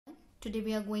Today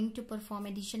we are going to perform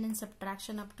addition and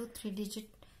subtraction up to 3-digit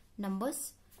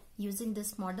numbers using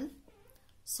this model.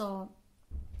 So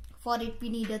for it we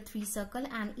need a 3 circle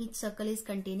and each circle is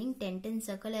containing 10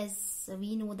 circle, as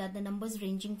we know that the numbers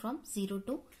ranging from 0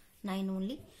 to 9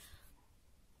 only.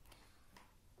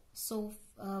 So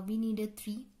we needed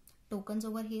 3 tokens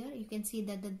over here. You can see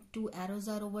that the 2 arrows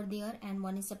are over there and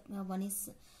one is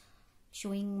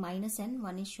showing minus and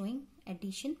one is showing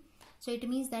addition. So it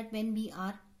means that when we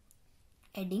are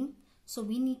adding, so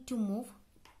we need to move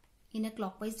in a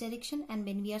clockwise direction, and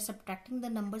when we are subtracting the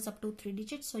numbers up to 3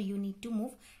 digits, so you need to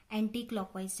move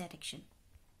anti-clockwise direction.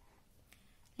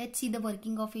 Let's see the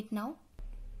working of it now.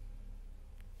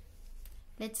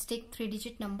 Let's take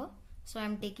 3-digit number. So I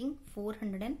am taking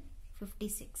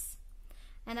 456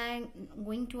 and I am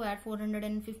going to add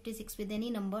 456 with any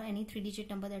number, any 3-digit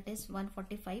number, that is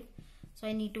 145. So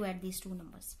I need to add these two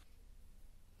numbers.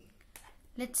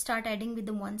 Let's start adding with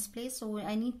the ones place. So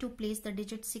I need to place the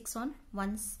digit 6 on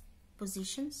ones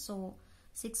position. So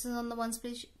 6 is on the ones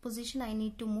position. I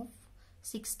need to move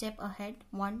 6 steps ahead.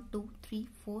 1, 2, 3,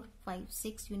 4, 5,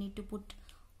 6. You need to put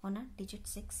on a digit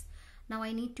 6. Now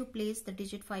I need to place the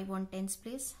digit 5 on tens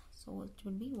place. So it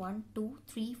will be 1, 2,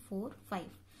 3, 4, 5.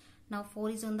 Now 4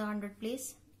 is on the 100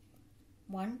 place.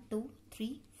 1, 2,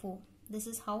 3, 4. This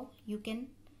is how you can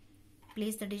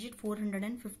place the digit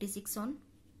 456 on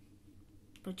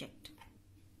project.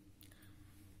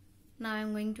 Now I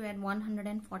am going to add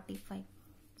 145.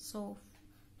 So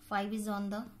 5 is on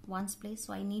the ones place,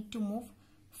 so I need to move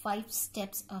 5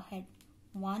 steps ahead.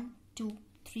 1, 2,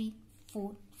 3,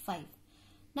 4, 5.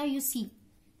 Now you see,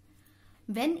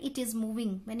 when it is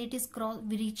moving, when it is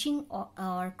reaching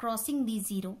or crossing the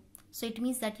 0, so it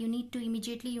means that you need to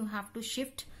immediately, you have to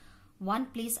shift one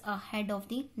place ahead of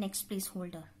the next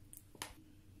placeholder.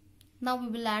 Now we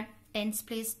will add tens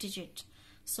place digit.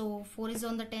 So 4 is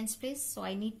on the tens place, so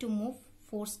I need to move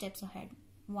 4 steps ahead.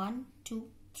 1, 2,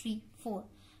 3, 4.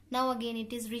 Now again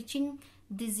it is reaching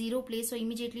the 0 place, so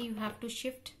immediately you have to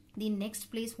shift the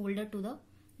next placeholder to the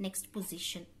next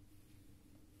position.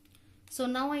 So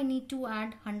now I need to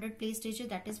add 100 place digit,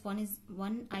 that is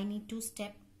 1. I need to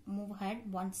move ahead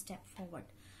 1 step forward.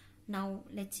 Now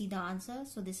let's see the answer.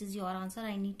 So this is your answer.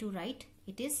 I need to write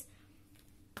it is,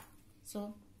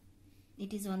 so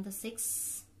it is on the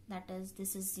 6, that is,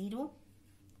 this is 0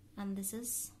 and this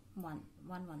is 1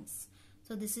 ones.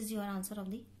 So this is your answer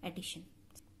of the addition.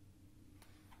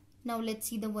 Now let's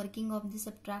see the working of the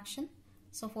subtraction.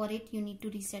 So for it you need to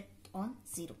reset on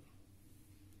 0.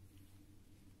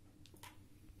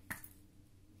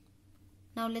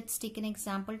 Now let's take an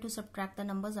example to subtract the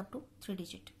numbers up to 3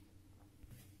 digit.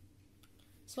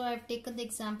 So I have taken the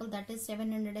example, that is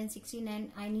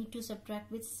 769. I need to subtract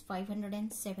with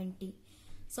 570.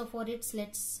 So for it,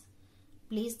 let's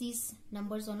place these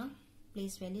numbers on a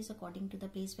place values according to the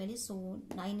place values. So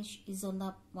 9 is on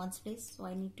the ones place, so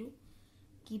I need to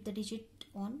keep the digit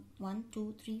on 1,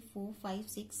 2, 3, 4, 5,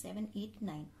 6, 7, 8,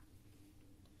 9.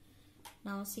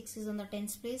 Now 6 is on the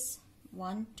tens place.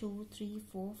 1, 2, 3,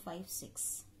 4, 5,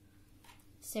 6.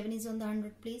 7 is on the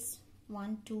 100 place.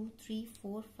 1, 2, 3,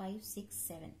 4, 5, 6,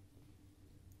 7.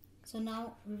 So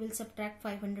now we will subtract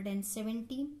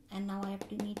 570, and now I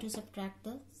need to subtract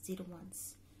the 0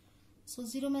 ones. So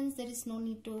 0 means there is no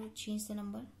need to change the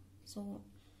number. So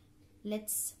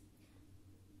let's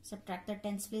subtract the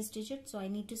tens place digit. So I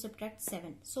need to subtract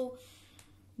 7. So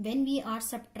when we are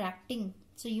subtracting,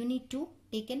 so you need to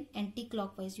take an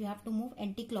anti-clockwise. You have to move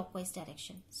anti-clockwise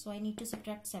direction. So I need to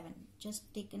subtract 7.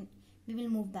 Just take an, we will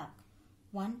move back.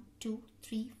 1, 2,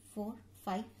 3, 4,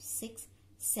 5, 6,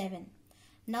 7.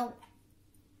 Now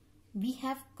we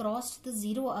have crossed the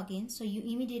 0 again, so you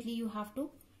immediately have to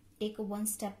take a 1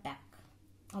 step back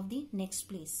of the next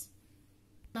place.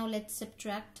 Now let's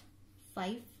subtract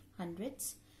 5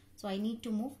 hundredths. So I need to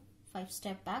move 5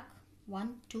 step back.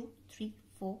 1, 2, 3,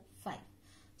 4, 5.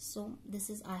 So this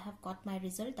is, I have got my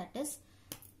result, that is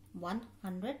 1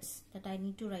 hundredths, that I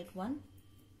need to write 1.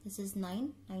 This is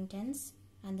 9 tenths,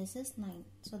 and this is 9.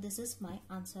 So this is my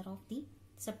answer of the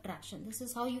subtraction. This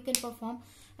is how you can perform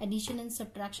addition and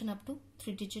subtraction up to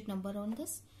 3-digit number on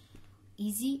this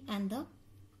easy and the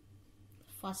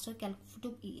faster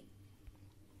calculator.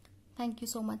 Thank you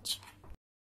so much.